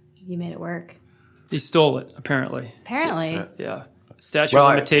idea, you made it work. He stole it, apparently. Apparently. Yeah. Statute of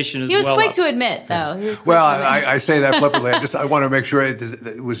limitation is He was well quick up. to admit, though. I say that flippantly. I want to make sure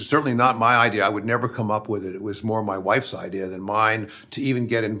it was certainly not my idea. I would never come up with it. It was more my wife's idea than mine to even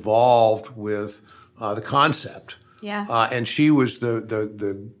get involved with the concept. Yeah. And she was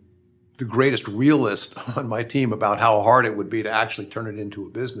the greatest realist on my team about how hard it would be to actually turn it into a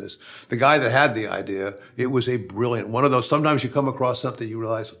business. The guy that had the idea, it was a brilliant one of those. Sometimes you come across something you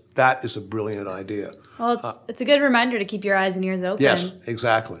realize that is a brilliant idea. Well, it's a good reminder to keep your eyes and ears open. Yes,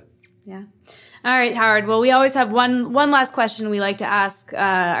 exactly. Yeah. All right, Howard. Well, we always have one last question we like to ask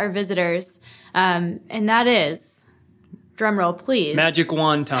our visitors, and that is, drum roll, please. Magic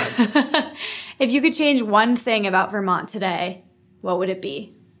wand time. If you could change one thing about Vermont today, what would it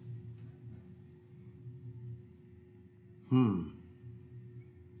be?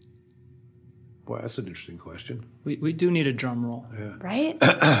 Boy, that's an interesting question. We do need a drum roll. Yeah. Right?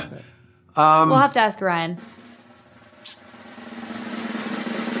 We'll have to ask Ryan.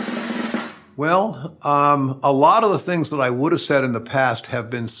 Well, a lot of the things that I would have said in the past have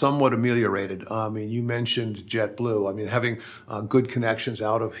been somewhat ameliorated. I mean, you mentioned JetBlue. I mean, having good connections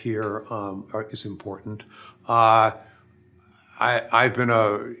out of here is important. I've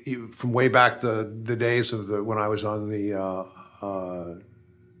been from way back the days of when I was on the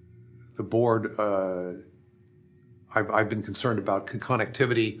board. I've been concerned about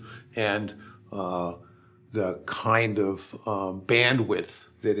connectivity and the kind of bandwidth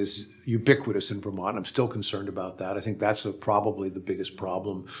that is ubiquitous in Vermont. I'm still concerned about that. I think that's probably the biggest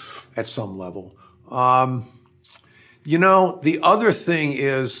problem at some level. The other thing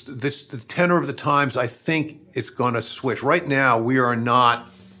is the tenor of the times, I think it's going to switch. Right now, we are not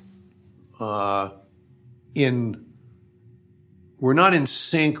we're not in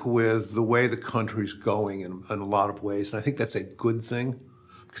sync with the way the country's going in a lot of ways. And I think that's a good thing,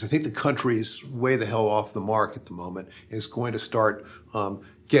 because I think the country's way the hell off the mark at the moment is going to start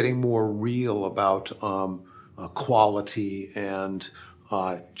getting more real about quality and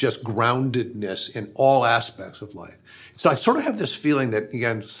just groundedness in all aspects of life. So I sort of have this feeling that,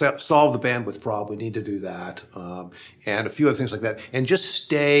 again, solve the bandwidth problem, we need to do that, and a few other things like that, and just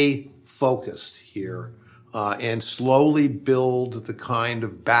stay focused here. And slowly build the kind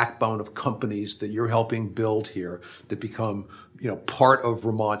of backbone of companies that you're helping build here that become, part of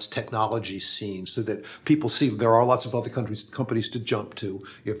Vermont's technology scene, so that people see there are lots of other companies to jump to,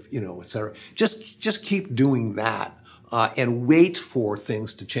 et cetera. Just keep doing that, and wait for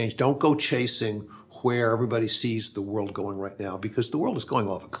things to change. Don't go chasing where everybody sees the world going right now, because the world is going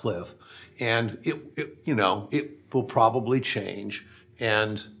off a cliff, and it will probably change.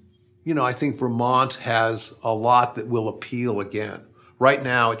 And I think Vermont has a lot that will appeal again. Right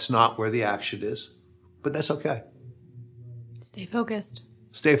now, it's not where the action is, but that's okay. Stay focused.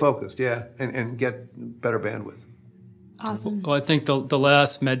 Stay focused, yeah, and get better bandwidth. Awesome. Well, I think the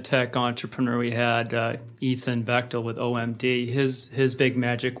last medtech entrepreneur we had, Ethan Bechtel with OMD, his big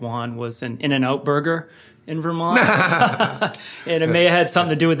magic wand was an In-N-Out burger in Vermont. And it may have had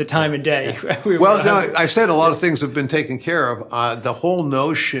something to do with the time of day. I said a lot of things have been taken care of. The whole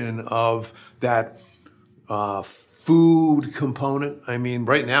notion of that food component, I mean,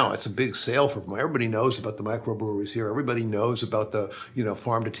 right now it's a big sale for Vermont. Everybody knows about the microbreweries here. Everybody knows about the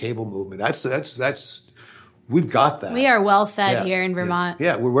farm to table movement. That's we've got that. We are well fed here in Vermont.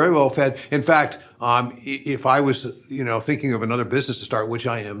 Yeah, we're very well fed. In fact, if I was, thinking of another business to start, which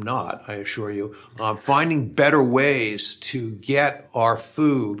I am not, I assure you, finding better ways to get our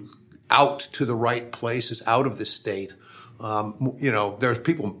food out to the right places, out of the state. There's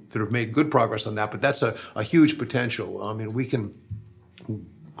people that have made good progress on that, but that's a huge potential. I mean, we can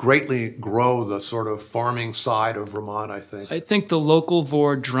greatly grow the sort of farming side of Vermont, I think. I think the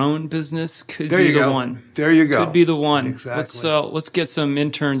locavore drone business could There be you the go. one. There you go. Could be the one. Exactly. Let's get some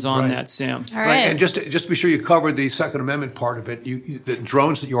interns on Right. that, Sam. All right. And just to be sure you covered the Second Amendment part of it, the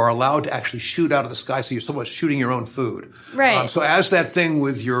drones that you are allowed to actually shoot out of the sky, so you're somewhat shooting your own food. Right. So as that thing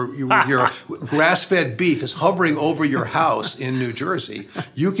with your grass-fed beef is hovering over your house in New Jersey,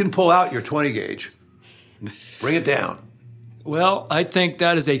 you can pull out your 20 gauge, bring it down. Well, I think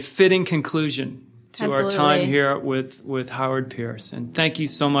that is a fitting conclusion to Absolutely. our time here with Howard Pierce. And thank you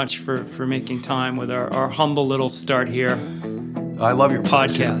so much for making time with our humble little start here. I love your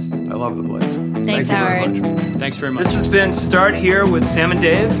place. Podcast. I love the place. Thanks, Thank you Howard. very much. Thanks very much. This has been Start Here with Sam and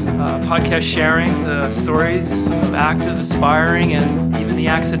Dave, podcast sharing the stories of active, aspiring, and even the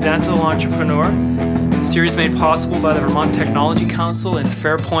accidental entrepreneur. A series made possible by the Vermont Technology Council and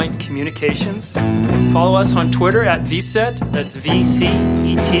Fairpoint Communications. Follow us on Twitter at VCET, that's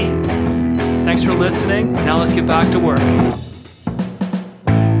VCET. Thanks for listening. Now let's get back to work.